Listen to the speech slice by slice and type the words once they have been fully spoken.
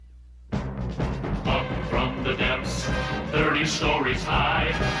30 stories high,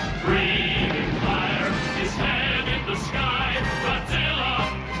 breathing fire, his head in the sky.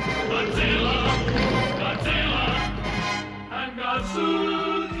 Godzilla, Godzilla, Godzilla, and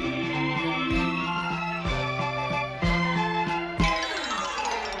Godzuki.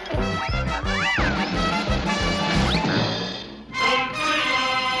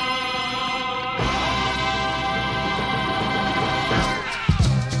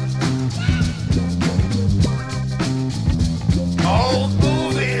 Old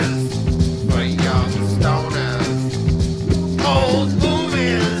movies for young stoners. Old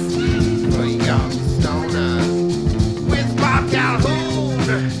movies for young stoners. With Bob Calhoun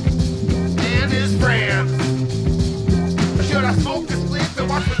and his friends. Should I smoke a spliff and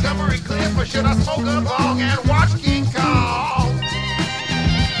watch Montgomery Cliff? Or should I smoke a bong and watch King Kong?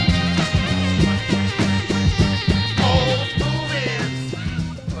 Old movies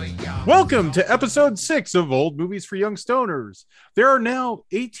for young Welcome to episode 6 of Old Movies for Young Stoners. There are now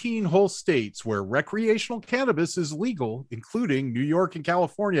 18 whole states where recreational cannabis is legal, including New York and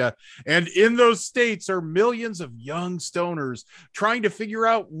California. And in those states are millions of young stoners trying to figure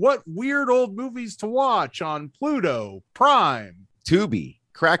out what weird old movies to watch on Pluto, Prime, Tubi,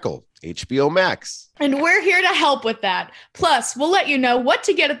 Crackle, HBO Max. And we're here to help with that. Plus, we'll let you know what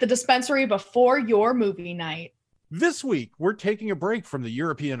to get at the dispensary before your movie night. This week, we're taking a break from the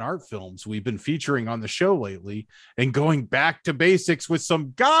European art films we've been featuring on the show lately and going back to basics with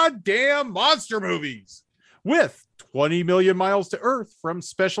some goddamn monster movies. With 20 Million Miles to Earth from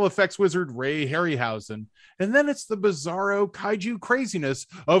special effects wizard Ray Harryhausen. And then it's the bizarro kaiju craziness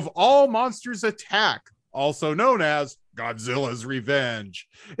of All Monsters Attack, also known as Godzilla's Revenge.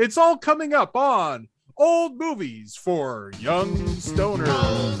 It's all coming up on Old Movies for Young Stoners.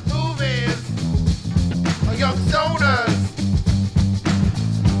 Old movies for young stoners.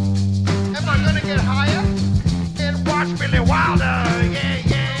 Am I gonna get higher and watch Billy Wilder? Yeah,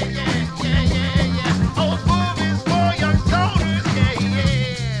 yeah, yeah, yeah, yeah, yeah. Old movies for young stoners. Yeah, yeah.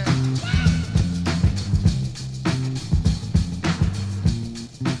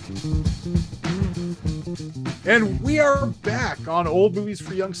 And we are back on Old Movies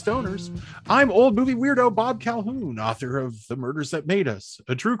for Young Stoners. I'm old movie weirdo Bob Calhoun, author of The Murders That Made Us,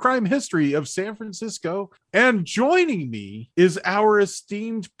 a true crime history of San Francisco. And joining me is our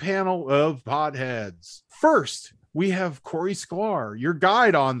esteemed panel of podheads. First, we have Corey Sklar, your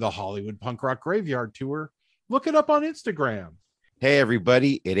guide on the Hollywood Punk Rock Graveyard Tour. Look it up on Instagram. Hey,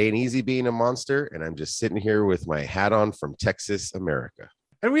 everybody. It ain't easy being a monster, and I'm just sitting here with my hat on from Texas, America.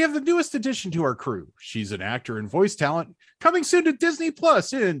 And we have the newest addition to our crew. She's an actor and voice talent, coming soon to Disney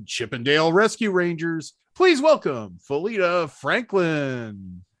Plus in Chippendale Rescue Rangers. Please welcome Philena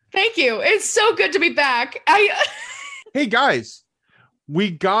Franklin. Thank you. It's so good to be back. Hey guys, we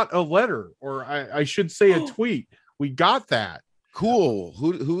got a letter, or I should say a tweet. We got that. Cool.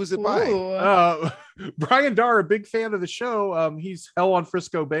 Who is it by? Brian Darr, a big fan of the show. He's Hell on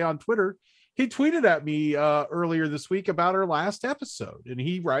Frisco Bay on Twitter. He tweeted at me earlier this week about our last episode, and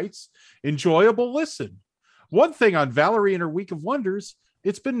he writes, enjoyable listen. One thing on Valerie and her Week of Wonders,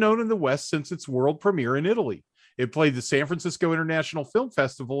 it's been known in the West since its world premiere in Italy. It played the San Francisco International Film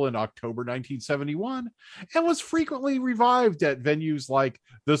Festival in October 1971 and was frequently revived at venues like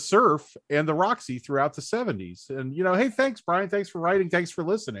the Surf and the Roxy throughout the 70s. And, you know, hey, thanks, Brian. Thanks for writing. Thanks for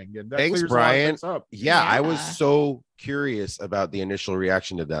listening. And that Thanks, clears a lot of Brian. things up. Yeah, I was so curious about the initial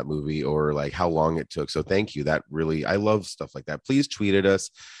reaction to that movie, or like how long it took. So thank you. That really, I love stuff like that. Please tweet at us.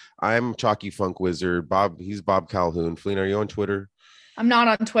 I'm Chalky Funk Wizard. Bob, he's Bob Calhoun. Felina, are you on Twitter? I'm not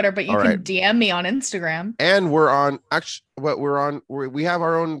on Twitter, but you can DM me on Instagram. And we're on, actually, we have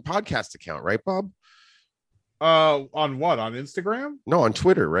our own podcast account, right, Bob? On what? On Instagram? No, on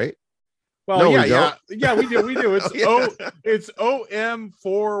Twitter, right? Well, No, yeah, we we do. It's Yeah. it's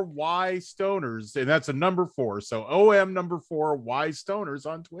OM4Y Stoners, and that's a number 4. So OM4Y Stoners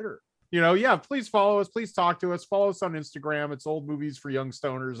on Twitter. You know, yeah, please follow us. Please talk to us. Follow us on Instagram. It's Old Movies for Young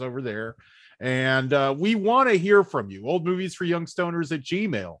Stoners over there. And we want to hear from you. Old Movies for Young Stoners at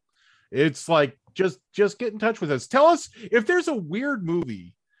Gmail. It's like, just get in touch with us. Tell us if there's a weird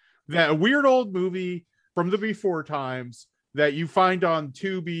movie, a weird old movie from the before times that you find on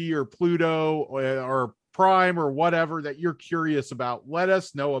Tubi or Pluto or Prime or whatever that you're curious about. Let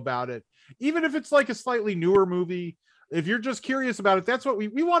us know about it. Even if it's like a slightly newer movie, if you're just curious about it, that's what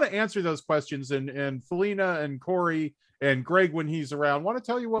we want to answer those questions. And Philena and Corey and Greg, when he's around, want to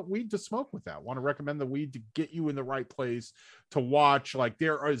tell you what weed to smoke with that. Want to recommend the weed to get you in the right place to watch. Like,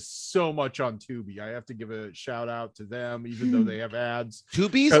 there is so much on Tubi. I have to give a shout out to them, even though they have ads.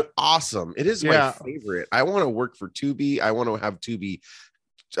 Tubi's awesome. It is my favorite. I want to work for Tubi. I want to have Tubi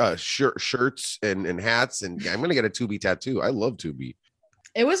shirts and hats, and I'm gonna get a Tubi tattoo. I love Tubi.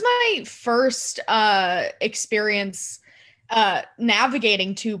 It was my first experience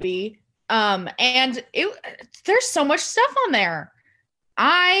navigating Tubi. And there's so much stuff on there.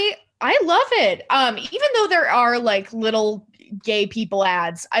 I love it. Even though there are like little gay people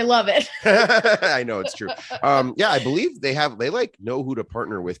ads, I love it. I know it's true. Yeah, I believe they like know who to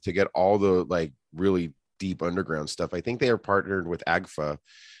partner with to get all the like really deep underground stuff. I think they are partnered with AGFA,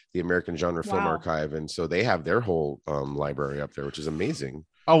 the American Genre Film Archive, and so they have their whole library up there, which is amazing.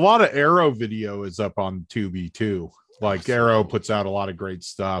 A lot of Arrow video is up on Tubi too. Like Arrow puts out a lot of great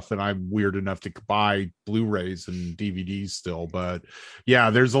stuff, and I'm weird enough to buy Blu-rays and DVDs still. But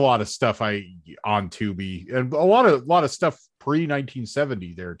yeah, there's a lot of stuff on Tubi, and a lot of stuff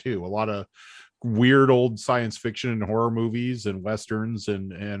pre-1970 there too. A lot of weird old science fiction and horror movies and westerns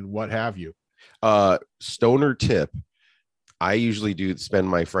and what have you. Stoner tip: I usually spend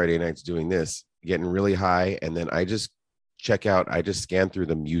my Friday nights doing this, getting really high, and then I just scan through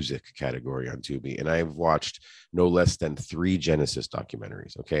the music category on Tubi, and I've watched no less than 3 Genesis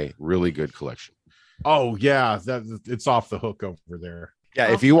documentaries. Okay, really good collection. Oh yeah, it's off the hook over there.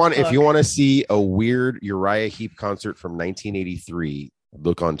 Yeah, if you want to see a weird Uriah Heep concert from 1983,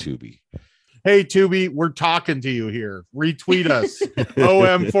 look on Tubi. Hey Tubi, we're talking to you here. Retweet us,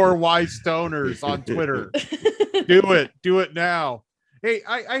 OM4Y Stoners on Twitter. Do it now. Hey,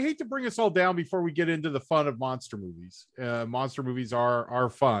 I hate to bring us all down before we get into the fun of monster movies. Monster movies are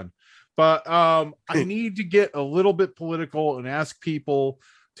fun, but I need to get a little bit political and ask people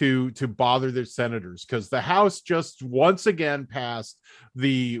to bother their senators, because the House just once again passed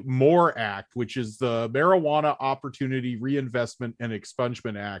the MORE Act, which is the Marijuana Opportunity Reinvestment and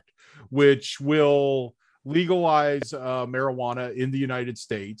Expungement Act, which will legalize marijuana in the United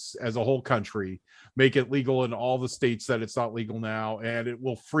States as a whole country, make it legal in all the states that it's not legal now, and it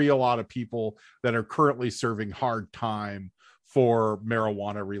will free a lot of people that are currently serving hard time for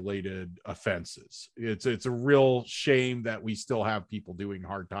marijuana related offenses. It's a real shame that we still have people doing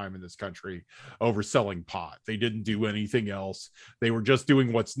hard time in this country over selling pot. They didn't do anything else. They were just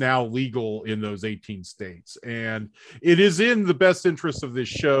doing what's now legal in those 18 states. And it is in the best interest of this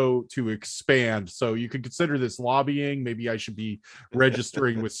show to expand. So you could consider this lobbying. Maybe I should be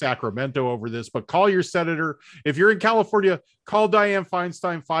registering with Sacramento over this, but call your senator. If you're in California, call Dianne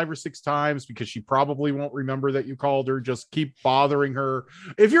Feinstein 5 or 6 times, because she probably won't remember that you called her. Just keep bothering her.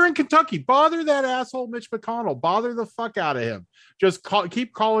 If you're in Kentucky, bother that asshole Mitch McConnell. Bother the fuck out of him. Just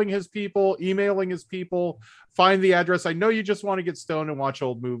keep calling his people, emailing his people, find the address. I know you just want to get stoned and watch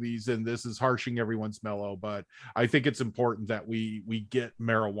old movies, and this is harshing everyone's mellow, but I think it's important that we get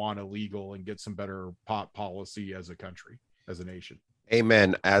marijuana legal and get some better pot policy as a country, as a nation.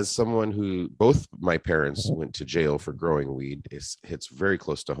 Amen. As someone who both my parents went to jail for growing weed, hits very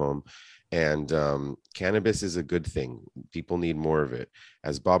close to home. And cannabis is a good thing. People need more of it.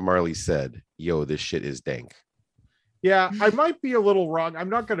 As Bob Marley said, yo, this shit is dank. Yeah, I might be a little wrong. I'm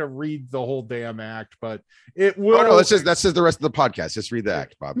not going to read the whole damn act, but it will. Oh, no, that's just the rest of the podcast. Just read the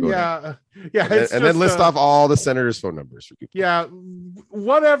act, Bob. Go ahead. And then list off all the senators' phone numbers for people. Yeah,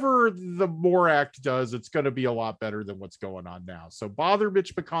 whatever the MORE Act does, it's going to be a lot better than what's going on now. So bother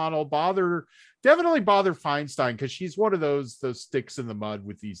Mitch McConnell, definitely bother Feinstein, because she's one of those sticks in the mud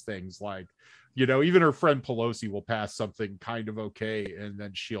with these things. Like, you know, even her friend Pelosi will pass something kind of okay, and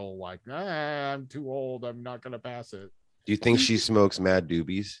then she'll like, I'm too old, I'm not going to pass it. Do you think she smokes mad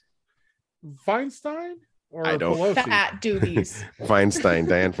doobies? Feinstein or I don't. Pelosi? Fat doobies.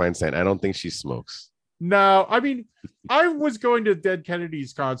 Dianne Feinstein. I don't think she smokes. No, I mean, I was going to Dead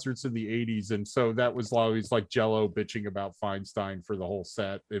Kennedys concerts in the 80s, and so that was always like Jello bitching about Feinstein for the whole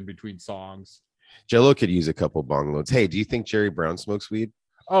set in between songs. Jello could use a couple bong loads. Hey, do you think Jerry Brown smokes weed?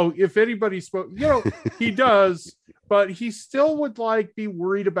 Oh, if anybody spoke, you know, he does, but he still would like be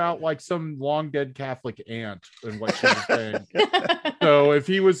worried about like some long dead Catholic aunt and what she was saying. So if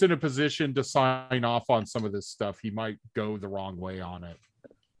he was in a position to sign off on some of this stuff, he might go the wrong way on it.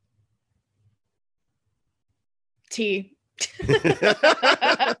 T.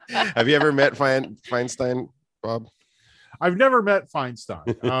 Have you ever met Feinstein, Bob? I've never met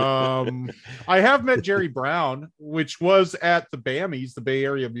Feinstein. I have met Jerry Brown, which was at the BAMIs, the Bay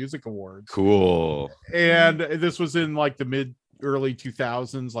Area Music Awards. Cool. And this was in like the early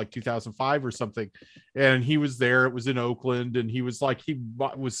 2000s, like 2005 or something. And he was there. It was in Oakland, and he was like, he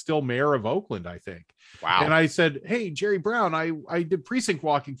was still mayor of Oakland, I think. Wow. And I said, hey, Jerry Brown, I did precinct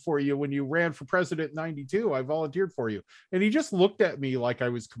walking for you when you ran for president in 92. I volunteered for you. And he just looked at me like I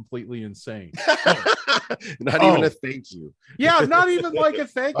was completely insane. Not even a thank you. Yeah, not even like a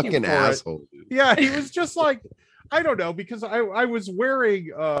thank you. Fucking asshole. Dude. Yeah, he was just like, I don't know, because I was wearing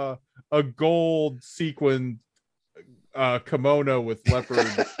a gold sequin kimono with leopard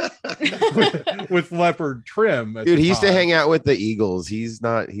with leopard trim. Dude, he used to hang out with the Eagles. He's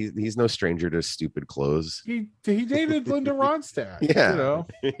no stranger to stupid clothes. He dated Linda Ronstadt. Yeah. You know,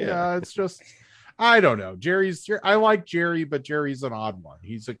 yeah. It's just, I don't know. I like Jerry, but Jerry's an odd one.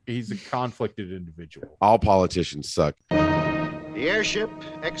 He's a conflicted individual. All politicians suck. The airship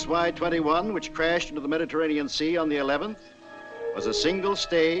XY-21, which crashed into the Mediterranean Sea on the 11th, was a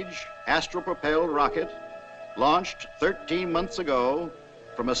single-stage astral-propelled rocket launched 13 months ago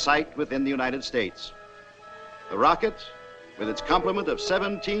from a site within the United States. The rocket, with its complement of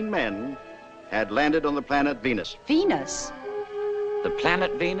 17 men, had landed on the planet Venus. Venus? The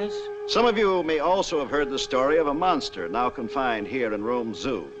planet Venus? Some of you may also have heard the story of a monster now confined here in Rome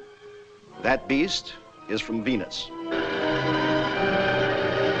Zoo. That beast is from Venus.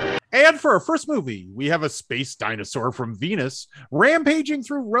 And for our first movie, we have a space dinosaur from Venus rampaging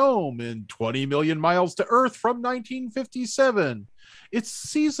through Rome in 20 Million Miles to Earth from 1957. It's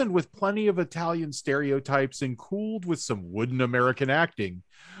seasoned with plenty of Italian stereotypes and cooled with some wooden American acting.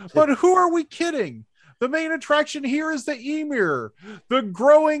 But who are we kidding? The main attraction here is the emir, the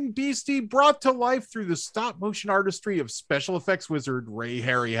growing beastie brought to life through the stop-motion artistry of special effects wizard Ray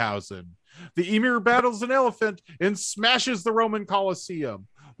Harryhausen. The emir battles an elephant and smashes the Roman Colosseum.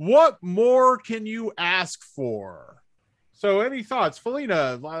 What more can you ask for? So, any thoughts,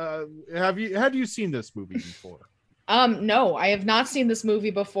 Philena? Had you seen this movie before? No, I have not seen this movie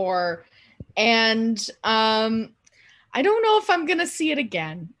before, and I don't know if I'm gonna see it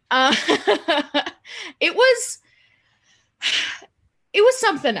again. It was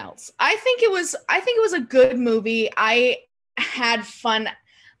something else. I think it was a good movie. I had fun.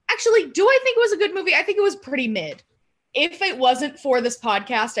 Actually, do I think it was a good movie? I think it was pretty mid. If it wasn't for this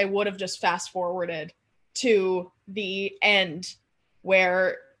podcast, I would have just fast forwarded to the end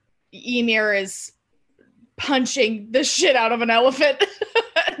where Emir is punching the shit out of an elephant.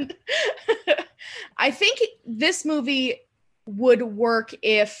 I think this movie would work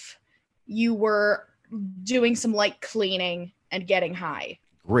if you were doing some light cleaning and getting high.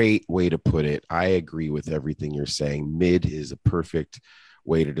 Great way to put it. I agree with everything you're saying. Mid is a perfect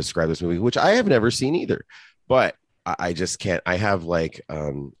way to describe this movie, which I have never seen either. But I just can't. I have like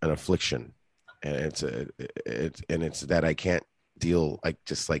an affliction, and it's that I can't deal. I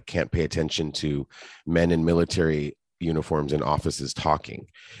just like can't pay attention to men in military uniforms and offices talking.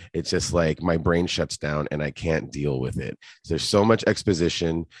 It's just like my brain shuts down and I can't deal with it. There's so much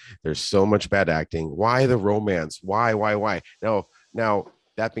exposition. There's so much bad acting. Why the romance? Why? Now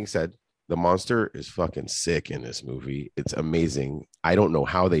that being said, the monster is fucking sick in this movie. It's amazing. I don't know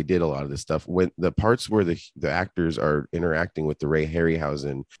how they did a lot of this stuff. When the parts where the actors are interacting with the Ray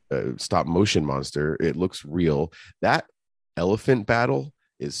Harryhausen stop motion monster, it looks real. That elephant battle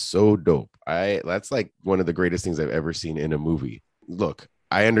is so dope. That's like one of the greatest things I've ever seen in a movie. Look,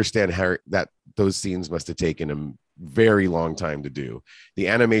 I understand that those scenes must have taken a very long time to do. The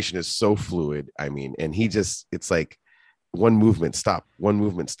animation is so fluid. I mean, and it's like one movement, stop, one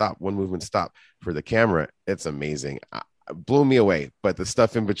movement, stop, one movement, stop. For the camera, it's amazing. Blew me away. But the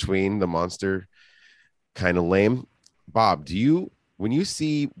stuff in between, the monster, kind of lame. Bob, when you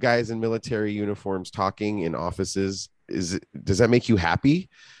see guys in military uniforms talking in offices, does that make you happy?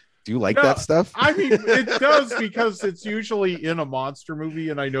 Do you like that stuff? I mean, it does, because it's usually in a monster movie,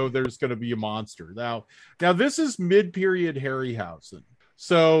 and I know there's going to be a monster. Now this is mid-period Harryhausen.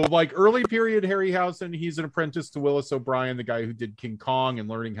 So, like early period Harryhausen, he's an apprentice to Willis O'Brien, the guy who did King Kong, and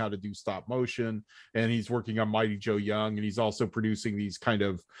learning how to do stop motion. And he's working on Mighty Joe Young, and he's also producing these kind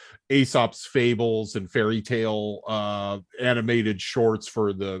of Aesop's fables and fairy tale animated shorts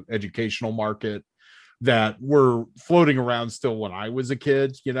for the educational market that were floating around still when I was a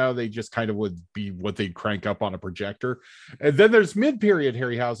kid. You know, they just kind of would be what they'd crank up on a projector. And then there's mid-period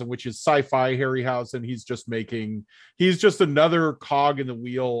Harryhausen, which is sci-fi Harryhausen. He's just another cog in the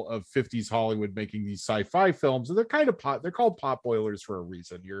wheel of 50s Hollywood making these sci-fi films. And they're called pot boilers for a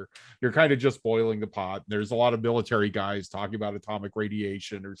reason. You're kind of just boiling the pot. There's a lot of military guys talking about atomic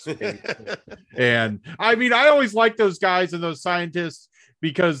radiation or space. And I mean, I always like those guys and those scientists,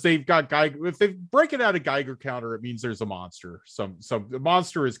 because they've got if they break it out a Geiger counter, it means there's a monster. The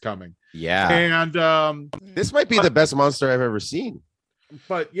monster is coming. Yeah. And this might be the best monster I've ever seen.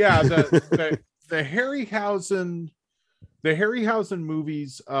 But yeah, the Harryhausen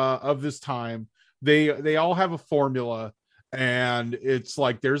movies of this time, they all have a formula, and it's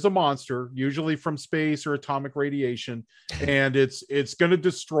like there's a monster, usually from space or atomic radiation, and it's going to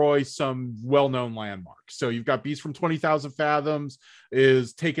destroy some well-known landmarks. So you've got Beast from 20,000 Fathoms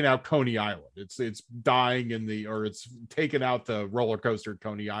is taking out Coney Island. It's dying it's taken out the roller coaster at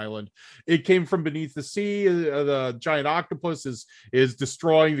Coney Island. It Came from Beneath the Sea. The giant octopus is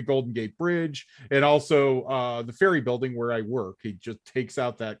destroying the Golden Gate Bridge, and also the ferry building where I work. He just takes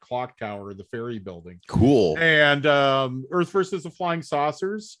out that clock tower of the ferry building. Cool. And Earth versus the Flying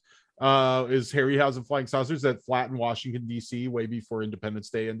Saucers is Harryhausen Flying Saucers that flattened Washington, D.C. way before Independence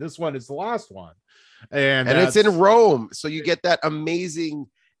Day. And this one is the last one. And it's in Rome. So you get that amazing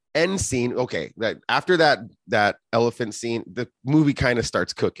end scene. Okay, that after that elephant scene, the movie kind of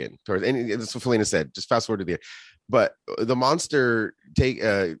starts cooking towards, and that's what Philena said. Just fast forward to the end. But the monster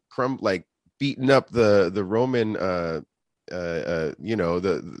beating up the Roman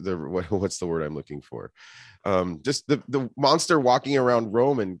what's the word I'm looking for? Just the monster walking around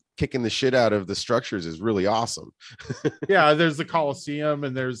Rome and kicking the shit out of the structures is really awesome. Yeah, there's the Colosseum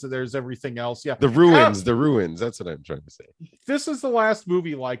and there's everything else. Yeah, the ruins. That's what I'm trying to say. This is the last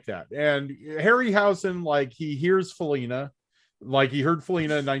movie like that. And Harryhausen, like, he hears Philena, like he heard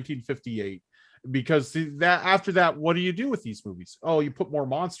Philena in 1958. Because that after that, what do you do with these movies? Oh, you put more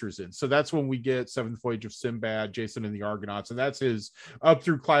monsters in. So that's when we get Seventh Voyage of Sinbad, Jason and the Argonauts, and that's his up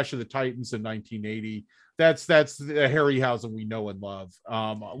through Clash of the Titans in 1980. That's the Harryhausen we know and love.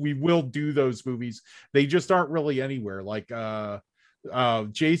 We will do those movies. They just aren't really anywhere. Like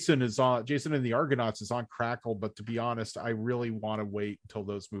Jason and the Argonauts is on Crackle, but to be honest, I really want to wait until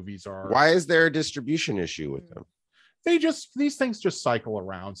those movies are. Why is there a distribution issue with them? These things just cycle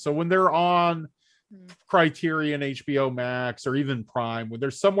around. So when they're on Criterion, HBO Max, or even Prime, when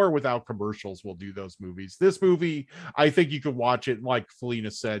they're somewhere without commercials, we'll do those movies. This movie, I think you could watch it, like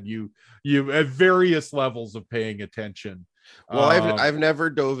Philena said, you at various levels of paying attention. Well, I've never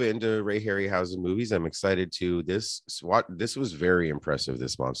dove into Ray Harryhausen movies. I'm excited to this was very impressive.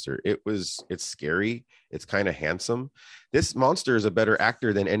 This monster, it's scary, it's kind of handsome. This monster is a better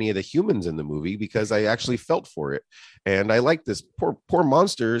actor than any of the humans in the movie because I actually felt for it, and I like this poor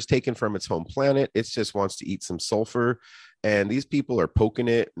monster is taken from its home planet. It just wants to eat some sulfur, and these people are poking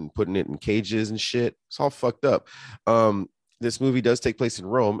it and putting it in cages and shit. It's all fucked up. This movie does take place in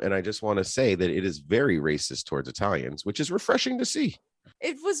Rome, and I just want to say that it is very racist towards Italians, which is refreshing to see.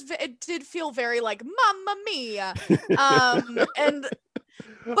 It did feel very like Mamma Mia.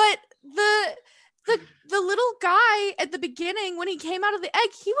 But the little guy at the beginning, when he came out of the egg,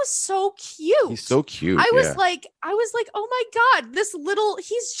 he was so cute. He's so cute. I was like, oh my God,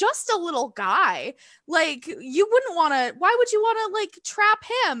 he's just a little guy. Like, why would you want to like trap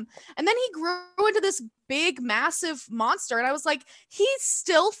him? And then he grew into this big, massive monster. And I was like, he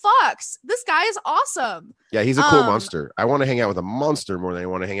still fucks. This guy is awesome. Yeah, he's a cool monster. I want to hang out with a monster more than I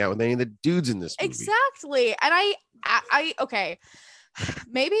want to hang out with any of the dudes in this movie. Exactly. And I okay.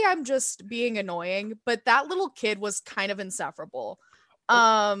 Maybe I'm just being annoying, but that little kid was kind of insufferable.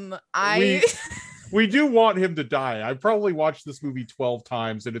 We do want him to die. I probably watched this movie 12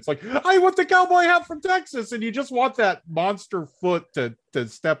 times, and it's like, I want the cowboy hat from Texas, and you just want that monster foot to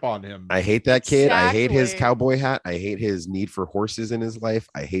step on him. I hate that kid. Exactly. I hate his cowboy hat. I hate his need for horses in his life.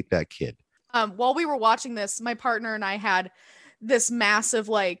 I hate that kid. While we were watching this, my partner and I had this massive,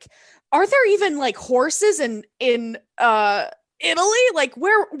 like, are there even like horses in Italy? Like,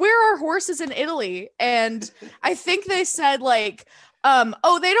 where are horses in Italy? And I think they said like,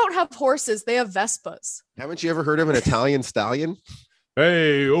 they don't have horses, they have Vespas. Haven't you ever heard of an Italian stallion?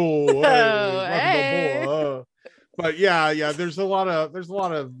 Hey, hey. But yeah, there's a lot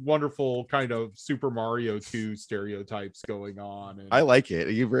of wonderful kind of Super Mario 2 stereotypes going on. And I like it.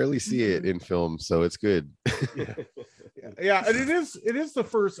 You rarely see it in film, so it's good. Yeah, and it is the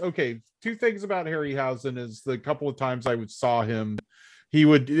first. Okay, two things about Harryhausen is the couple of times I saw him,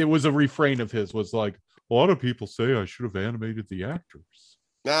 it was a refrain of his was like, a lot of people say I should have animated the actors.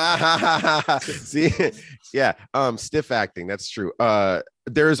 See, yeah, stiff acting. That's true. I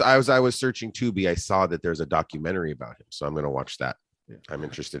was searching Tubi. I saw that there's a documentary about him, so I'm going to watch that. Yeah. I'm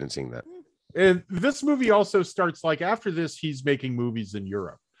interested in seeing that. And this movie also starts like after this, he's making movies in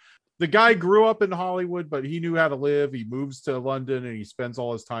Europe. The guy grew up in Hollywood, but he knew how to live. He moves to London and he spends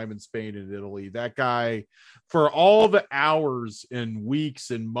all his time in Spain and Italy. That guy, for all the hours and weeks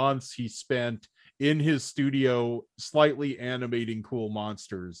and months he spent in his studio slightly animating cool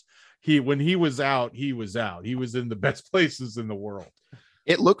monsters, when he was out. He was in the best places in the world.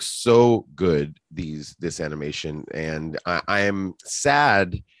 It looks so good, this animation, and I am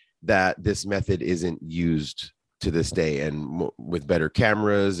sad that this method isn't used to this day, and with better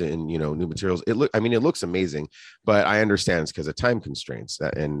cameras and new materials. It looks amazing, but I understand it's because of time constraints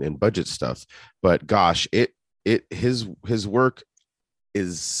and budget stuff. But gosh, his work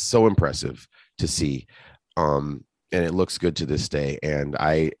is so impressive to see. And it looks good to this day. And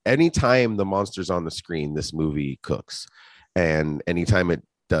anytime the monster's on the screen, this movie cooks. And anytime it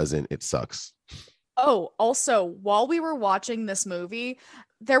doesn't, it sucks. Oh, also, while we were watching this movie,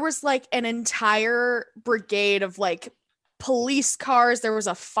 there was like an entire brigade of like police cars. There was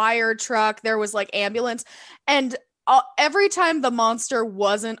a fire truck. There was like ambulance. And every time the monster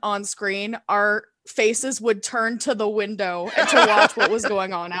wasn't on screen, our faces would turn to the window and to watch what was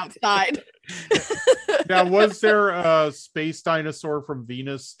going on outside. Now, was there a space dinosaur from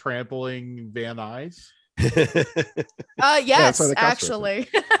Venus trampling Van Nuys? Yes, actually.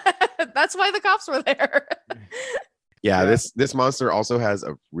 That's why the cops were there. Yeah, this monster also has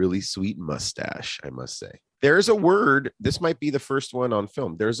a really sweet mustache, I must say. There's a word, this might be the first one on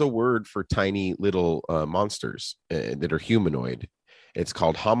film. There's a word for tiny little monsters that are humanoid. It's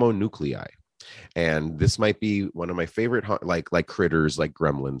called homonuclei. And this might be one of my favorite, like critters, like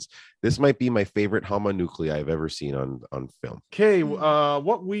gremlins. This might be my favorite homonuclei I've ever seen on film. Okay,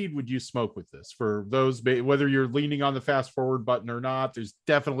 what weed would you smoke with this? For those, whether you're leaning on the fast forward button or not, there's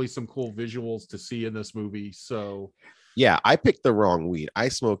definitely some cool visuals to see in this movie. So yeah, I picked the wrong weed. I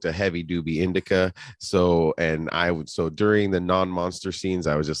smoked a heavy doobie indica. So during the non-monster scenes,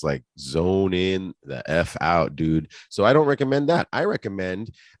 I was just like, zone in the F out, dude. So I don't recommend that. I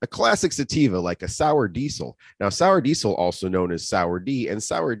recommend a classic sativa, like a sour diesel. Now, sour diesel, also known as sour D, and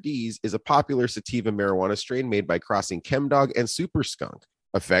sour D's is a popular sativa marijuana strain made by crossing chemdog and super skunk.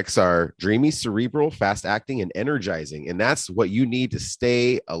 Effects are dreamy, cerebral, fast acting, and energizing. And that's what you need to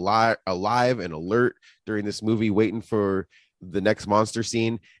stay alive and alert during this movie, waiting for the next monster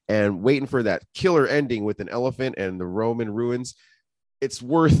scene and waiting for that killer ending with an elephant and the Roman ruins. It's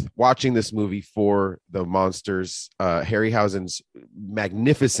worth watching this movie for the monsters. Harryhausen's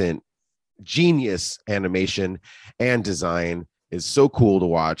magnificent, genius animation and design is so cool to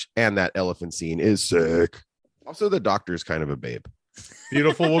watch. And that elephant scene is sick. Also, the doctor is kind of a babe.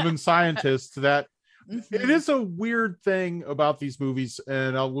 Beautiful woman scientist. That it is a weird thing about these movies,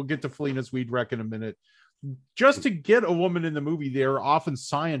 and we'll get to Philena's weed rec in a minute. Just to get a woman in the movie, they're often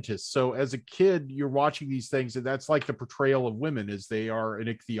scientists. So as a kid, you're watching these things, and that's like the portrayal of women, is they are an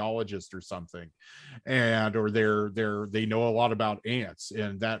ichthyologist or something, or they know a lot about ants,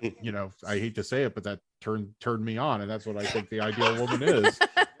 and that, I hate to say it, but that turned me on, and that's what I think the ideal woman is.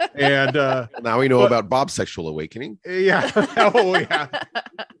 And now we know about Bob's sexual awakening. Yeah. Oh yeah.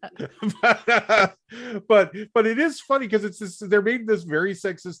 but it is funny because it's this, they're made this very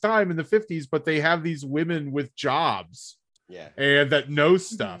sexist time in the 50s, but they have these women with jobs, and that know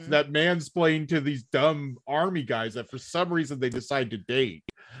stuff, that mansplain to these dumb army guys that for some reason they decide to date.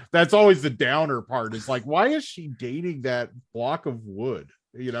 That's always the downer part, is like, why is she dating that block of wood?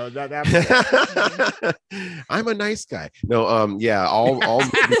 That I'm a nice guy. No, all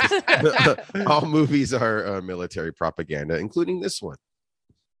movies, all movies are military propaganda, including this one.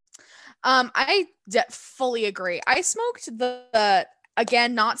 I fully agree. I smoked the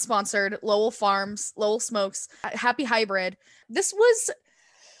again, not sponsored, Lowell Smokes Happy Hybrid. This was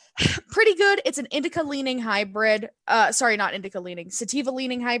pretty good. It's an indica leaning hybrid. Not indica leaning, sativa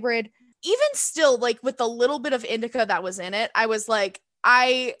leaning hybrid. Even still, like with the little bit of indica that was in it, I was like,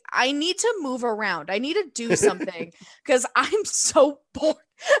 I need to move around. I need to do something because I'm so bored.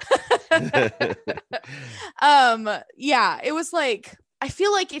 It was like, I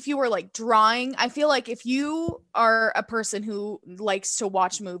feel like if you were like drawing, I feel like if you are a person who likes to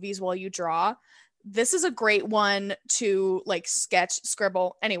watch movies while you draw, this is a great one to like sketch,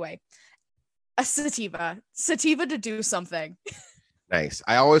 scribble. Anyway, a sativa to do something. Nice.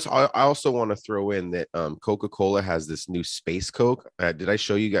 I also want to throw in that Coca-Cola has this new Space Coke. Did I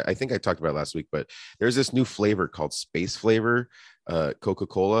show you guys? I think I talked about it last week, but there's this new flavor called Space Flavor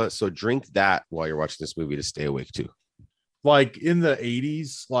Coca-Cola. So drink that while you're watching this movie to stay awake too. Like in the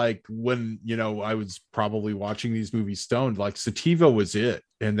 80s, like when I was probably watching these movies stoned, like sativa was it,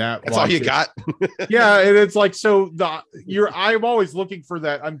 and that's all you got. Yeah, and it's like, so I'm always looking for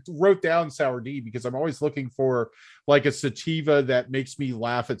that. I wrote down sour D because I'm always looking for like a sativa that makes me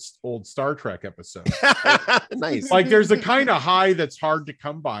laugh at old Star Trek episodes. Nice. Like there's a kind of high that's hard to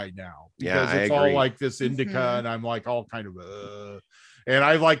come by now because it's all like this indica, and I'm like all kind of and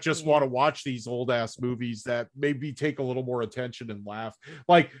I like just want to watch these old ass movies that maybe take a little more attention and laugh.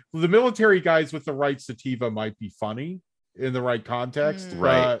 Like the military guys with the right sativa might be funny in the right context,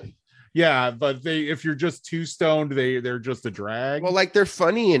 right? But if you're just too stoned, they're just a drag. Well, like they're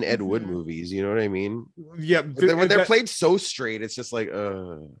funny in Ed Wood movies, you know what I mean? Yeah, when they're played so straight, it's just like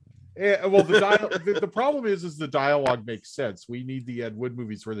Well, the problem is the dialogue makes sense. We need the Ed Wood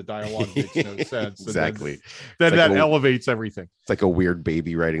movies where the dialogue makes no sense. Exactly. Then Like that elevates everything. It's like a weird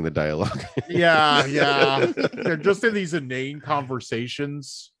baby writing the dialogue. Yeah. They're just in these inane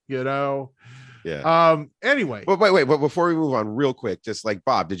conversations, Yeah. Anyway. But wait. But before we move on, real quick, just like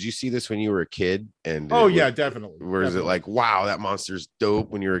Bob, did you see this when you were a kid? And Definitely. Where is it like, wow, that monster's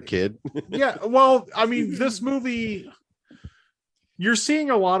dope when you're a kid? Yeah. Well, I mean, this movie, you're seeing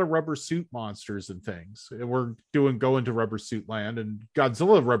a lot of rubber suit monsters and things. And we're going to rubber suit land, and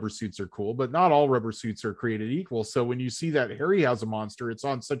Godzilla rubber suits are cool, but not all rubber suits are created equal. So when you see that Harryhausen monster, it's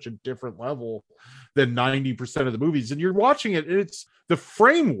on such a different level than 90% of the movies. And you're watching it, it's the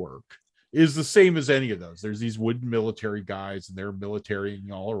framework is the same as any of those. There's these wooden military guys, and they're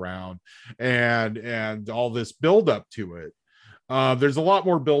militarying all around, and all this buildup to it. There's a lot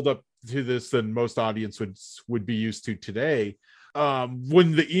more buildup to this than most audience would be used to today.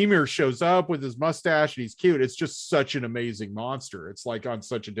 When the emir shows up with his mustache and he's cute, it's just such an amazing monster. It's like on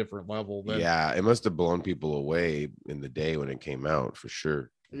such a different level. Yeah, it must have blown people away in the day when it came out, for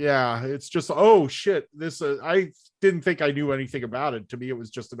sure. Yeah, it's just, oh shit, this I didn't think I knew anything about it. To me, it was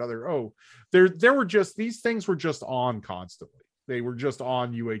just another, there were just, these things were just on constantly. They were just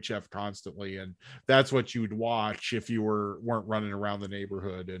on UHF constantly, and that's what you would watch if you weren't running around the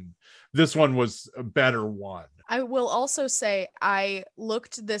neighborhood. And this one was a better one. I will also say I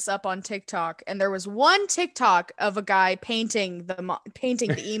looked this up on TikTok, and there was one TikTok of a guy painting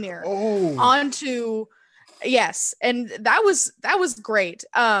the emir onto. Yes, and that was great.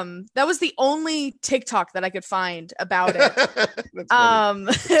 That was the only TikTok that I could find about it.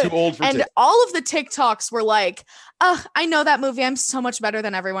 Too old for and all of the TikToks were like, I know that movie. I'm so much better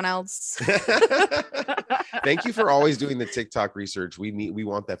than everyone else. Thank you for always doing the TikTok research. We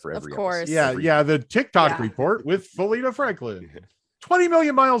want that for every of course. episode. Yeah, the TikTok report with Philena Franklin. 20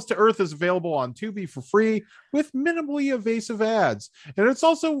 Million Miles to Earth is available on Tubi for free with minimally invasive ads. And it's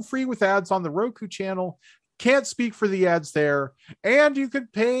also free with ads on the Roku channel. Can't speak for the ads there. And you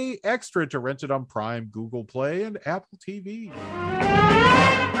could pay extra to rent it on Prime, Google Play, and Apple TV.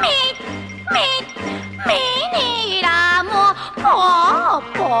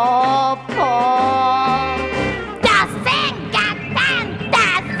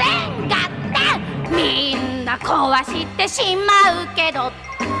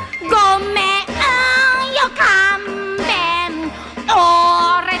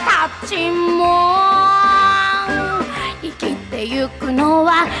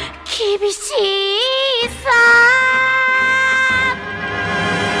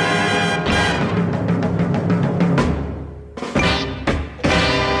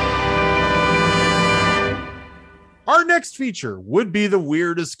 Our next feature would be the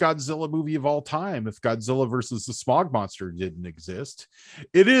weirdest Godzilla movie of all time if Godzilla versus the Smog Monster didn't exist.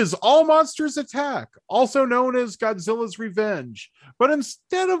 It is All Monsters Attack, also known as Godzilla's Revenge. But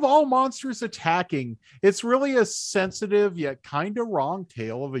instead of all monsters attacking, it's really a sensitive yet kind of wrong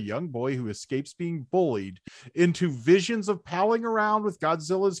tale of a young boy who escapes being bullied into visions of palling around with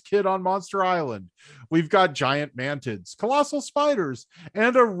Godzilla's kid on Monster Island. We've got giant mantids, colossal spiders,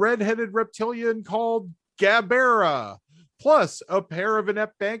 and a red-headed reptilian called Gabera, plus a pair of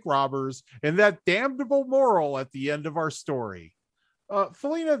inept bank robbers, and that damnable moral at the end of our story.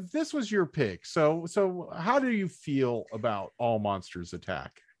 Philena, this was your pick. So how do you feel about All Monsters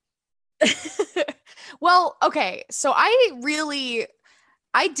Attack? Well, okay. So I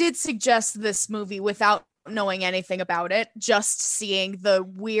did suggest this movie without knowing anything about it, just seeing the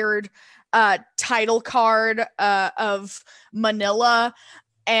weird title card of Manilla.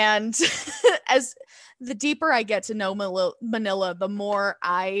 And as the deeper I get to know Manilla, the more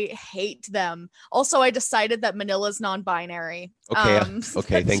I hate them. Also, I decided that Manilla's non-binary.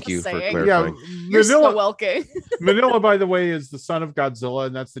 Okay. Thank you for clarifying. Yeah, You're so welcome. Manilla, by the way, is the son of Godzilla,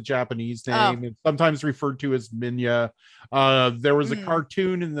 and that's the Japanese name. It's sometimes referred to as Minya. There was a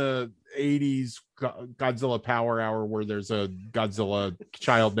cartoon in the 80s, Godzilla Power Hour, where there's a Godzilla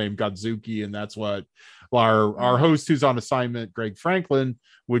child named Godzuki, and that's what our host who's on assignment, Greg Franklin,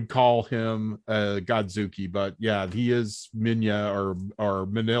 would call him Godzuki. But yeah, he is Minya or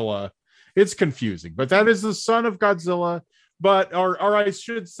Manilla. It's confusing, but that is the son of Godzilla. But or I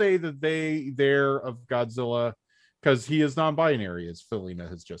should say that they're of Godzilla, because he is non-binary, as Philena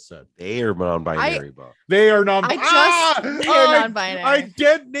has just said. They are non-binary, Bob. They are non-binary. They're non-binary. I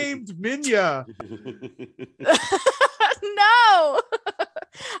dead named Minya. No.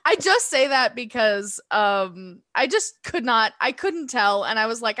 I just say that because I just couldn't tell, and I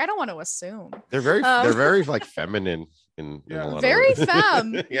was like, I don't want to assume. They're very like feminine in a lot very of ways.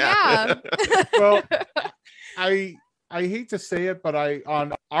 femme. Yeah. Well, I I hate to say it, but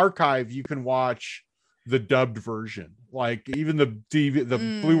on Archive you can watch the dubbed version. Like even the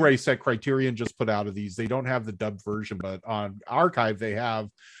Blu-ray set Criterion just put out of these, they don't have the dubbed version, but on Archive they have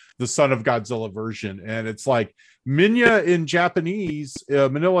the Son of Godzilla version, and it's like Minya in Japanese,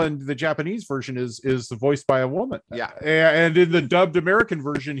 Manilla in the Japanese version is voiced by a woman. Yeah, and in the dubbed American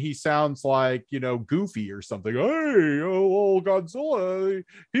version, he sounds like, you know, Goofy or something. Hey, old Godzilla,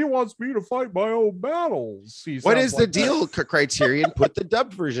 he wants me to fight my own battles. What is the deal, Criterion? Put the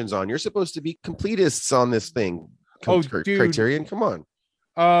dubbed versions on. You're supposed to be completists on this thing. Criterion, come on.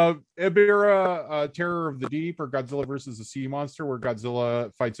 Gabera, Terror of the Deep, or Godzilla versus the Sea Monster, where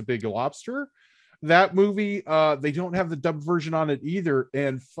Godzilla fights a big lobster. That movie, they don't have the dubbed version on it either.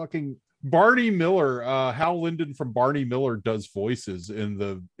 And fucking Barney Miller, Hal Linden from Barney Miller does voices in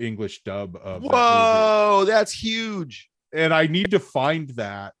the English dub of Whoa, that's huge. And I need to find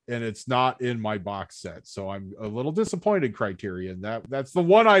that, and it's not in my box set, so I'm a little disappointed. Criterion, that's the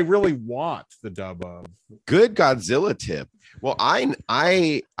one I really want the dub of. Good Godzilla tip. Well,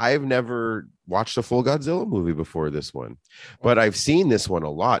 I've never watched a full Godzilla movie before this one, but I've seen this one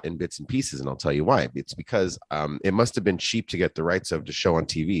a lot in bits and pieces, and I'll tell you why. It's because it must have been cheap to get the rights of to show on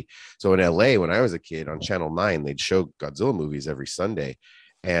TV. So in LA, when I was a kid on Channel 9, they'd show Godzilla movies every Sunday.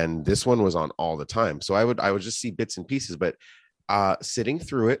 And this one was on all the time. So I would just see bits and pieces, but sitting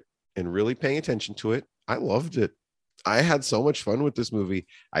through it and really paying attention to it, I loved it. I had so much fun with this movie.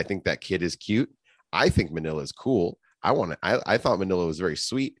 I think that kid is cute. I think Manilla is cool. I thought Manilla was very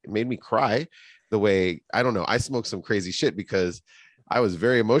sweet. It made me cry the way, I don't know. I smoked some crazy shit because I was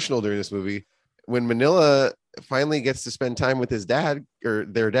very emotional during this movie. When Manilla finally gets to spend time with his dad, or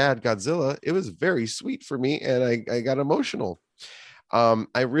their dad, Godzilla, it was very sweet for me. And I got emotional.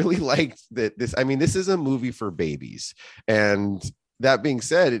 I really liked that this is a movie for babies. And that being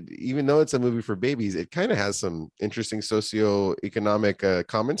said, even though it's a movie for babies, it kind of has some interesting socioeconomic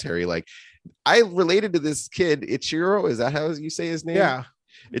commentary. Like, I related to this kid, Ichiro. Is that how you say his name? Yeah.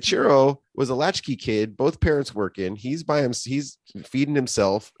 Ichiro was a latchkey kid. Both parents working. He's by him. He's feeding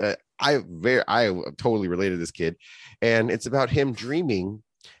himself. I totally related to this kid. And it's about him dreaming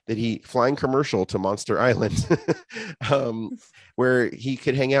that he flying commercial to Monster Island, where he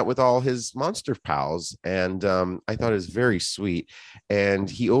could hang out with all his monster pals. And I thought it was very sweet. And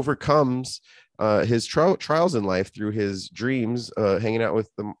he overcomes his trials in life through his dreams, hanging out with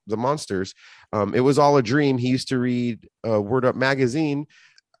the monsters. It was all a dream. He used to read Word Up magazine.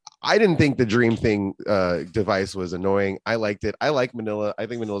 I didn't think the dream thing device was annoying. I liked it. I like Manilla. I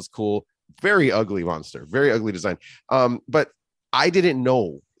think Manilla's cool. Very ugly monster, very ugly design. But I didn't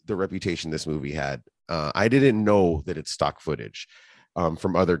know the reputation this movie had. I didn't know that it's stock footage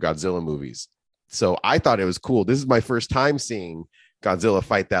from other Godzilla movies. So I thought it was cool. This is my first time seeing Godzilla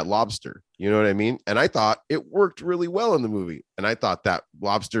fight that lobster. You know what I mean? And I thought it worked really well in the movie. And I thought that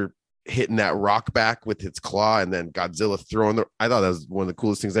lobster hitting that rock back with its claw and then Godzilla throwing I thought that was one of the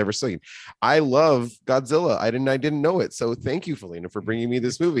coolest things I've ever seen. I love Godzilla. I didn't know it. So thank you, Philena, for bringing me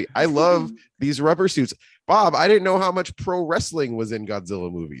this movie. I love these rubber suits. Bob, I didn't know how much pro wrestling was in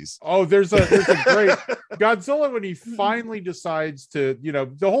Godzilla movies. Oh, there's a great Godzilla when he finally decides to,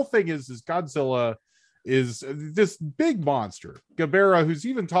 the whole thing is Godzilla is this big monster. Gabera, who's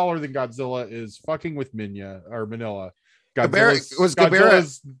even taller than Godzilla, is fucking with Minya or Manilla. Was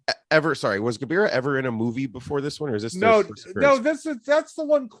Gabera ever in a movie before this one, or is this no? That's the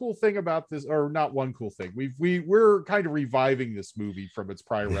one cool thing about this, or not one cool thing. We're kind of reviving this movie from its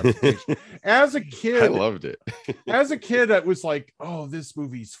prior reputation. As a kid, I loved it. As a kid, it was like, oh, this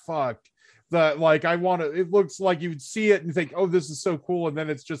movie's fucked. It looks like you would see it and think, oh, this is so cool. And then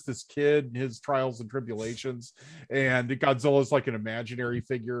it's just this kid and his trials and tribulations. And Godzilla is like an imaginary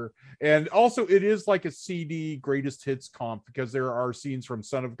figure. And also it is like a CD greatest hits comp, because there are scenes from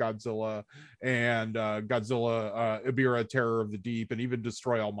Son of Godzilla and Godzilla, Ibira, Terror of the Deep, and even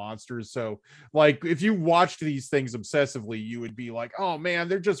Destroy All Monsters. So like, if you watched these things obsessively, you would be like, oh man,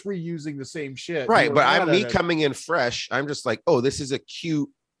 they're just reusing the same shit. Right. But coming in fresh, I'm just like, oh, this is a cute,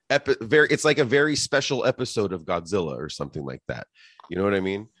 it's like a very special episode of Godzilla or something like that. You know what I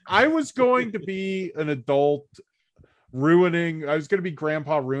mean? I was going to be an adult I was going to be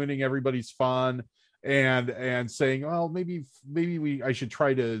grandpa ruining everybody's fun and saying, well, maybe I should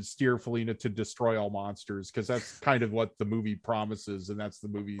try to steer Philena to Destroy All Monsters, because that's kind of what the movie promises, and that's the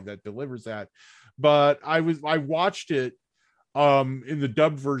movie that delivers that. But I watched it in the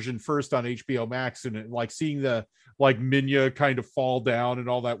dubbed version first on HBO Max, and like seeing the Minya kind of fall down and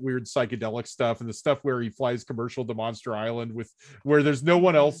all that weird psychedelic stuff, and the stuff where he flies commercial to Monster Island where there's no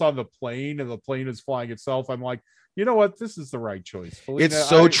one else on the plane and the plane is flying itself. I'm like, you know what, this is the right choice. Philena, It's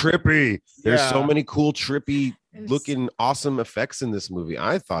so trippy. There's so Yeah. many cool, trippy It's- looking, awesome effects in this movie.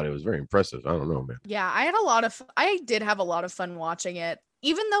 I thought it was very impressive. I don't know, man. Yeah, I did have a lot of fun watching it.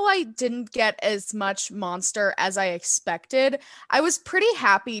 Even though I didn't get as much monster as I expected, I was pretty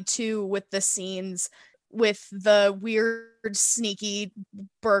happy too with the scenes with the weird sneaky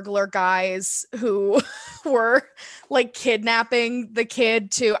burglar guys who were like kidnapping the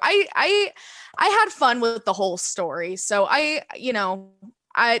kid too. I had fun with the whole story. So I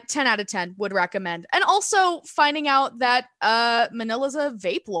 10 out of 10 would recommend. And also finding out that Manilla's a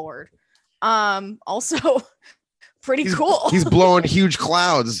vape lord. Also pretty cool. He's blowing huge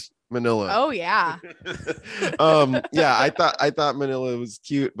clouds, Manilla. Oh yeah. Yeah, I thought Manilla was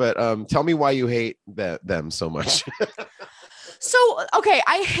cute, but tell me why you hate them so much. So, okay,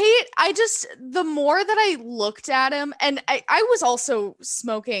 the more that I looked at him, and I was also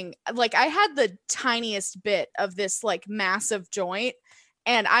smoking, like I had the tiniest bit of this like massive joint,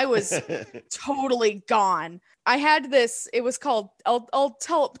 and I was totally gone. I had this, it was called, I'll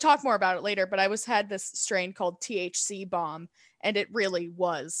talk more about it later, but had this strain called THC bomb, and it really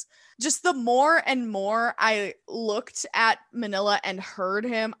was. Just the more and more I looked at Manilla and heard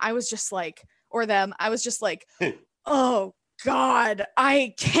him, I was just like, oh God,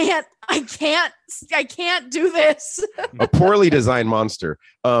 I can't do this. A poorly designed monster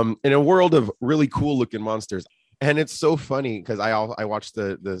in a world of really cool looking monsters. And it's so funny because I watched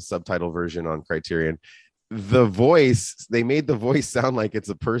the subtitle version on Criterion. They made the voice sound like it's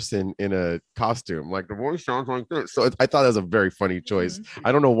a person in a costume. Like the voice sounds like this. So I thought that was a very funny choice.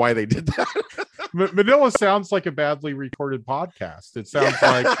 I don't know why they did that. Manilla sounds like a badly recorded podcast. It sounds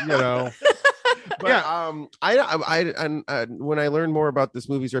like, But when I learned more about this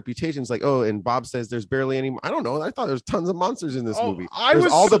movie's reputation, it's like, oh, and Bob says there's barely any. I don't know. I thought there's tons of monsters in this movie.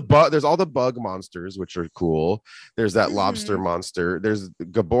 There's all the bug monsters, which are cool. There's that lobster monster. There's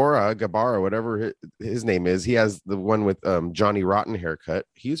Gabera, whatever his name is. He has the one with Johnny Rotten haircut.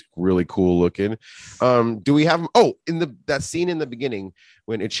 He's really cool looking. Do we have? Oh, in that scene in the beginning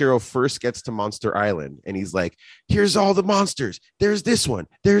when Ichiro first gets to Monster Island and he's like, here's all the monsters. There's this one.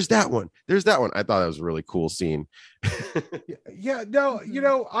 There's that one. There's that one. I thought that was a really cool scene.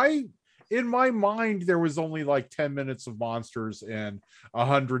 In my mind, there was only like 10 minutes of monsters and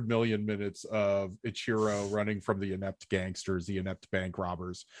 100 million minutes of Ichiro running from the inept gangsters, the inept bank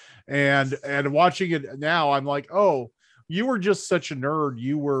robbers. And watching it now, I'm like, oh, you were just such a nerd.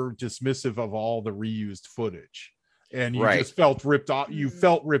 You were dismissive of all the reused footage. And you just felt ripped off. You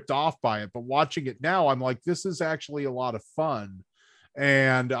felt ripped off by it. But watching it now, I'm like, this is actually a lot of fun.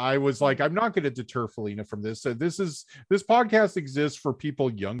 And I was like, I'm not going to deter Philena from this. So this podcast exists for people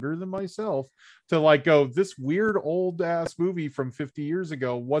younger than myself to like go, this weird old ass movie from 50 years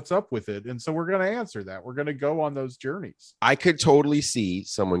ago, what's up with it? And so we're going to answer that. We're going to go on those journeys. I could totally see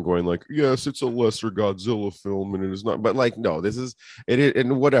someone going like, yes, it's a lesser Godzilla film and it is not, but like, no, this is it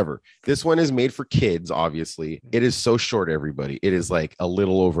and whatever. This one is made for kids, obviously. It is so short, everybody. It is like a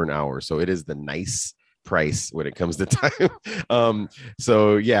little over an hour. So it is the nice price when it comes to time.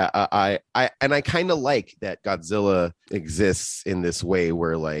 So yeah, I kind of like that Godzilla exists in this way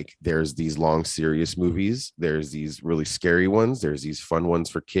where like there's these long serious movies, there's these really scary ones, there's these fun ones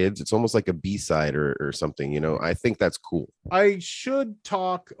for kids. It's almost like a B-side or something, I think that's cool. I should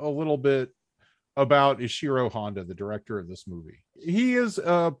talk a little bit about Ishiro Honda, the director of this movie. He was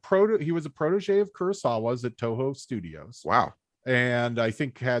a protege of Kurosawa's at Toho Studios. Wow. And I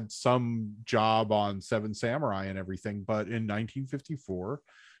think had some job on Seven Samurai and everything. But in 1954,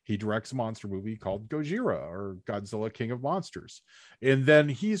 he directs a monster movie called Gojira, or Godzilla King of Monsters. And then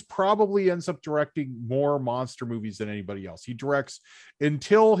he's probably ends up directing more monster movies than anybody else. He directs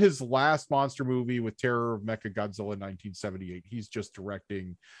until his last monster movie with Terror of Mechagodzilla in 1978. He's just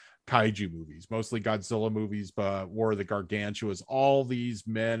directing kaiju movies, mostly Godzilla movies, but War of the Gargantuas, all these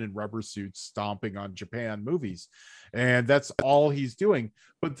men in rubber suits stomping on Japan movies. And that's all he's doing.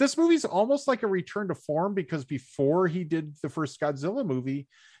 But this movie's almost like a return to form, because before he did the first Godzilla movie,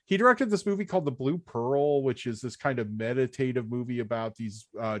 he directed this movie called The Blue Pearl, which is this kind of meditative movie about these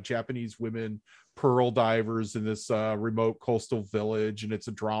Japanese women pearl divers in this remote coastal village. And it's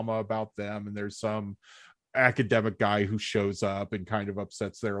a drama about them. And there's some academic guy who shows up and kind of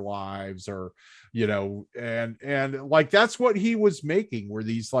upsets their lives, or and like that's what he was making, were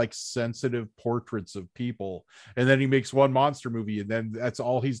these like sensitive portraits of people. And then he makes one monster movie and then that's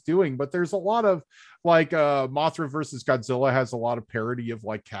all he's doing. But there's a lot of like Mothra versus Godzilla has a lot of parody of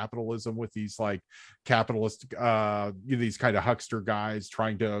like capitalism, with these like capitalist these kind of huckster guys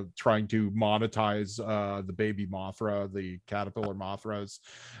trying to monetize the baby Mothra, the caterpillar Mothras.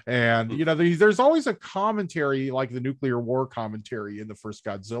 And there's always a common commentary, like the nuclear war commentary in the first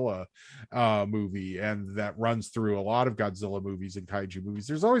Godzilla movie, and that runs through a lot of Godzilla movies and kaiju movies.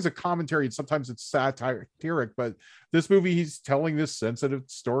 There's always a commentary, and sometimes it's satiric, but this movie, he's telling this sensitive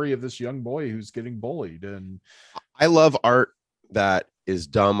story of this young boy who's getting bullied. And I love art that is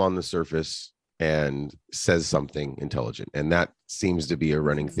dumb on the surface and says something intelligent, and that seems to be a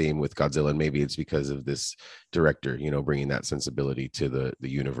running theme with Godzilla, and maybe it's because of this director, you know, bringing that sensibility to the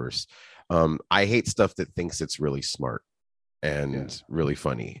universe. I hate stuff that thinks it's really smart and really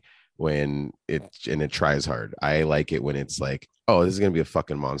funny when it tries hard. I like it when it's like, oh, this is gonna be a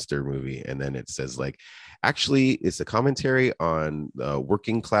fucking monster movie, and then it says like, actually, it's a commentary on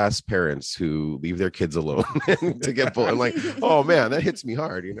working class parents who leave their kids alone to get bullied. I'm like, oh man, that hits me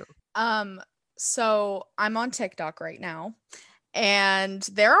hard, you know. So I'm on TikTok right now, and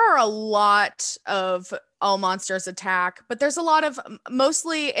there are a lot of All Monsters Attack, but there's a lot of,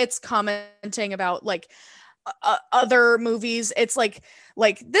 mostly it's commenting about like other movies. It's like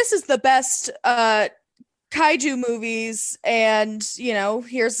this is the best kaiju movies, and you know,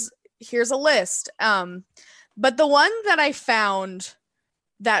 here's a list. But the one that I found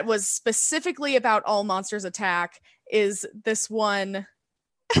that was specifically about All Monsters Attack is this one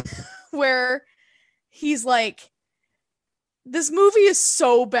where he's like, this movie is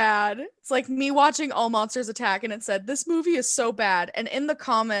so bad. It's like me watching All Monsters Attack, and it said, this movie is so bad. And in the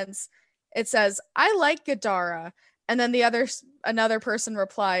comments, it says, I like Gabera. And then another person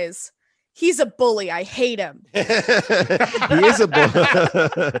replies, he's a bully. I hate him. He is a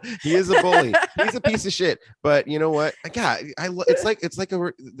bully. He is a bully. He's a piece of shit. But you know what? God, it's like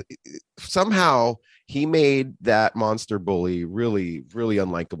somehow he made that monster bully really, really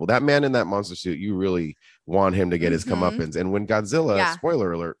unlikable. That man in that monster suit, you really want him to get his comeuppance. And when Godzilla,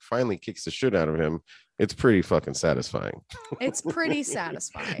 spoiler alert, finally kicks the shit out of him, it's pretty fucking satisfying. It's pretty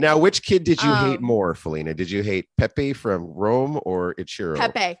satisfying. Now, which kid did you hate more, Philena? Did you hate Pepe from Rome or Ichiro?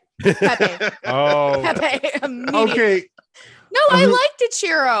 Pepe. Oh, Pepe. Okay. No, I liked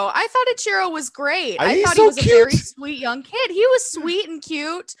Ichiro. I thought Ichiro was great. I thought so he was cute. a very sweet young kid. He was sweet and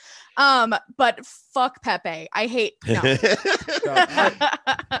cute. But fuck Pepe. I hate no.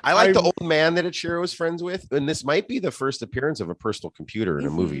 I like the old man that Ichiro was friends with, and this might be the first appearance of a personal computer in a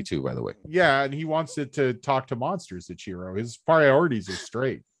movie too, by the way. Yeah, and he wants it to talk to monsters, Ichiro. His priorities are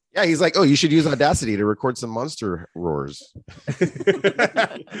straight. Yeah, he's like, oh, you should use Audacity to record some monster roars.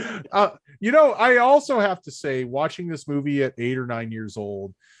 You know, I also have to say, watching this movie at 8 or 9 years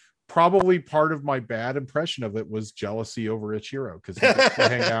old, probably part of my bad impression of it was jealousy over Ichiro, because he gets to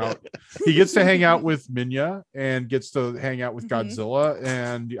hang out. He gets to hang out with Minya and gets to hang out with Godzilla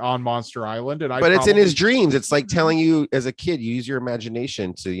and on Monster Island. And it's in his dreams. It's like telling you as a kid, you use your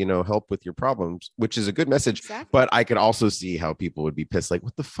imagination to, you know, help with your problems, which is a good message. Exactly. But I could also see how people would be pissed, like,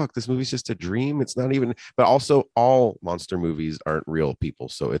 what the fuck? This movie's just a dream. It's not even. But also, all monster movies aren't real people,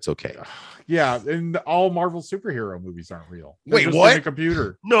 so it's okay. Yeah, and all Marvel superhero movies aren't real. They're Wait, just what? in a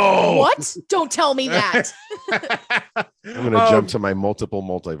computer. No. What? Don't tell me that. I'm gonna jump to my multiple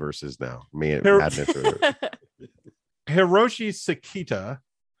multiverses now. Hiroshi Sekita,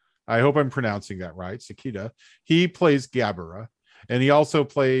 I hope I'm pronouncing that right. Sekita. He plays Gabera, and he also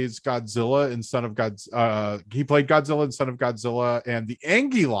plays Godzilla and Son of Godzilla. He played Godzilla and Son of Godzilla, and the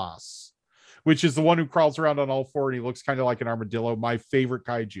Anguilas, which is the one who crawls around on all four, and he looks kind of like an armadillo. My favorite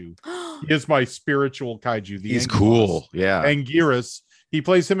kaiju. He is my spiritual kaiju. He's Anguilas. cool. Yeah. Anguirus. He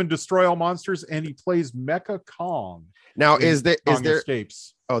plays him in Destroy All Monsters, and he plays Mecha Kong. Now, is there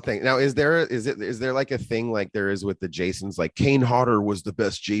Escapes. Oh, thank. Now, is there like a thing like there is with the Jasons? Like Kane Hodder was the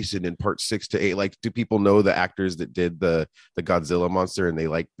best Jason in part 6 to 8. Like, do people know the actors that did the Godzilla monster, and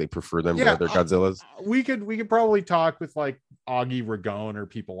they prefer them to other Godzillas? We could probably talk with like Augie Ragone or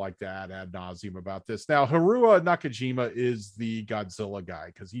people like that ad nauseum about this. Now, Haruo Nakajima is the Godzilla guy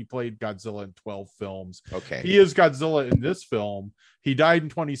because he played Godzilla in 12 films. Okay, he is Godzilla in this film. He died in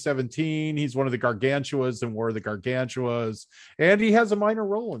 2017. He's one of the Gargantuas in War of the Gargantuas, and he has a minor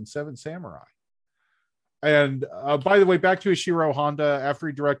role in Seven Samurai. And by the way, back to Ishiro Honda. After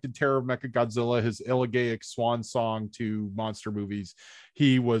he directed Terror of Mechagodzilla, his elegaic swan song to monster movies,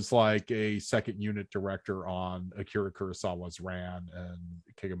 he was like a second unit director on Akira Kurosawa's Ran and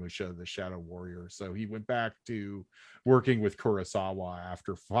Kagemusha, the Shadow Warrior. So he went back to working with Kurosawa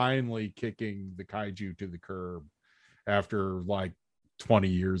after finally kicking the kaiju to the curb after like 20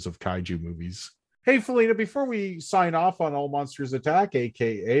 years of kaiju movies. Hey, Philena, before we sign off on All Monsters Attack,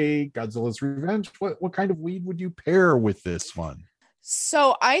 aka Godzilla's Revenge, what kind of weed would you pair with this one?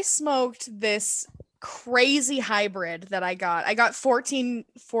 So I smoked this crazy hybrid that I got. I got 14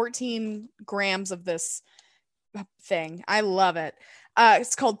 grams of this thing. I love it.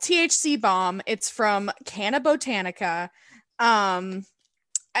 It's called THC Bomb. It's from Canna Botanica. And,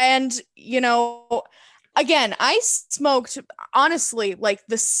 again, I smoked, honestly, like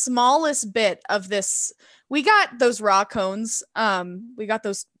the smallest bit of this. We got those raw cones. We got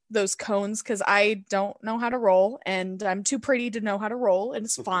those cones because I don't know how to roll, and I'm too pretty to know how to roll, and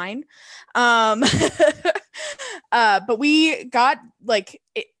it's fine. But we got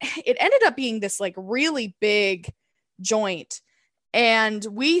it ended up being this like really big joint, and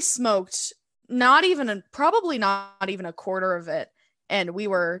we smoked probably not even a quarter of it, and we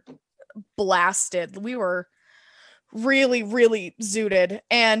were blasted. We were really, really zooted.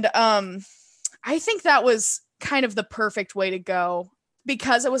 And I think that was kind of the perfect way to go.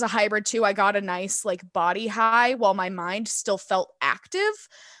 Because it was a hybrid too, I got a nice like body high while my mind still felt active.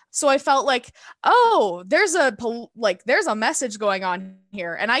 So I felt like, oh, there's a message going on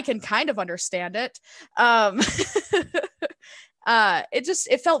here, and I can kind of understand it.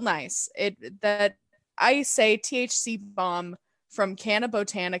 It felt nice. That I say THC Bomb from Canna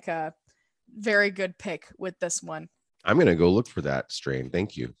Botanica, very good pick with this one. I'm gonna go look for that strain.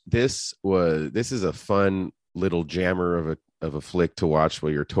 Thank you. This is a fun little jammer of a flick to watch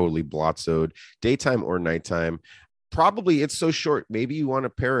while you're totally blotzoed, daytime or nighttime. Probably it's so short, maybe you want to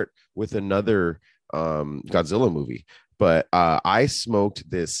pair it with another Godzilla movie. But I smoked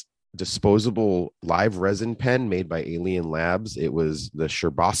this disposable live resin pen made by Alien Labs. It was the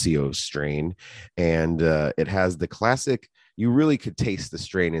Sherbasio strain, and it has the classic. You really could taste the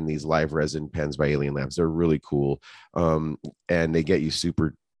strain in these live resin pens by Alien Labs. They're really cool, and they get you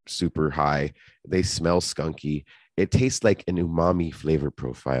super, super high. They smell skunky. It tastes like an umami flavor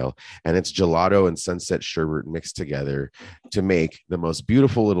profile, and it's gelato and sunset sherbet mixed together to make the most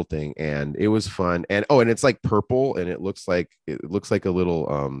beautiful little thing. And it was fun. And it's like purple, and it looks like a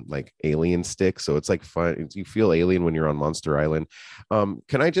little like alien stick. So it's like fun. You feel alien when you're on Monster Island.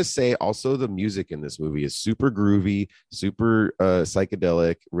 Can I just say also the music in this movie is super groovy, super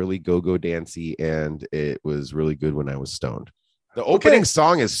psychedelic, really go-go dancey, and it was really good when I was stoned. The opening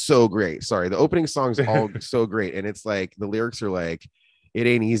song is so great. Sorry, the opening song is all so great. And it's like the lyrics are like, "It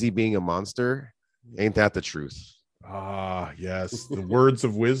ain't easy being a monster. Ain't that the truth?" Ah, yes, the words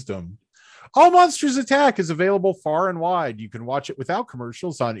of wisdom. All Monsters Attack is available far and wide. You can watch it without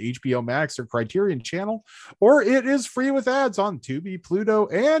commercials on HBO Max or Criterion Channel, or it is free with ads on Tubi, Pluto,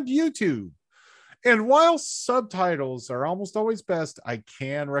 and YouTube. And while subtitles are almost always best, I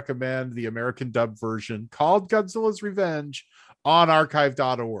can recommend the American dub version called Godzilla's Revenge on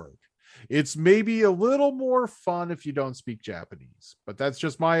archive.org. It's maybe a little more fun if you don't speak Japanese, but that's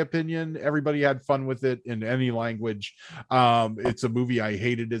just my opinion. Everybody had fun with it in any language. It's a movie I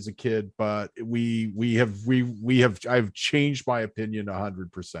hated as a kid, but I've changed my opinion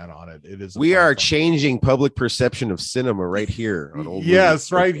 100% on it. It is. We are changing public perception of cinema right here on Old Yes,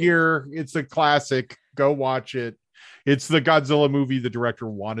 Movies. right here. It's a classic. Go watch it. It's the Godzilla movie the director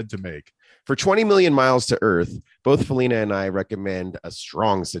wanted to make. For 20 million miles to Earth, both Philena and I recommend a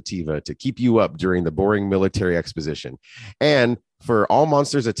strong sativa to keep you up during the boring military exposition. And for All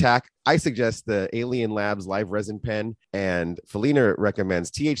Monsters Attack, I suggest the Alien Labs live resin pen, and Philena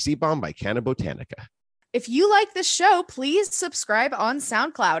recommends THC Bomb by Canna Botanica. If you like this show, please subscribe on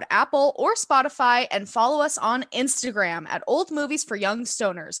SoundCloud, Apple, or Spotify, and follow us on Instagram at Old Movies for Young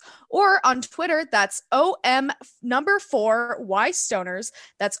Stoners, or on Twitter, that's OM4Y Stoners.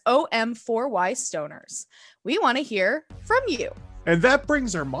 That's OM4Y Stoners. We want to hear from you. And that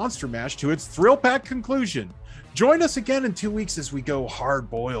brings our Monster Mash to its thrill-packed conclusion. Join us again in 2 weeks as we go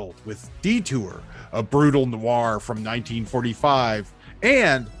hard-boiled with Detour, a brutal noir from 1945,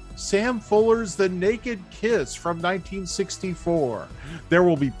 and Sam Fuller's The Naked Kiss from 1964. There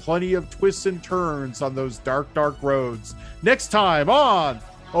will be plenty of twists and turns on those dark, dark roads next time on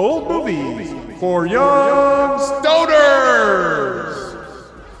Old Movies for Young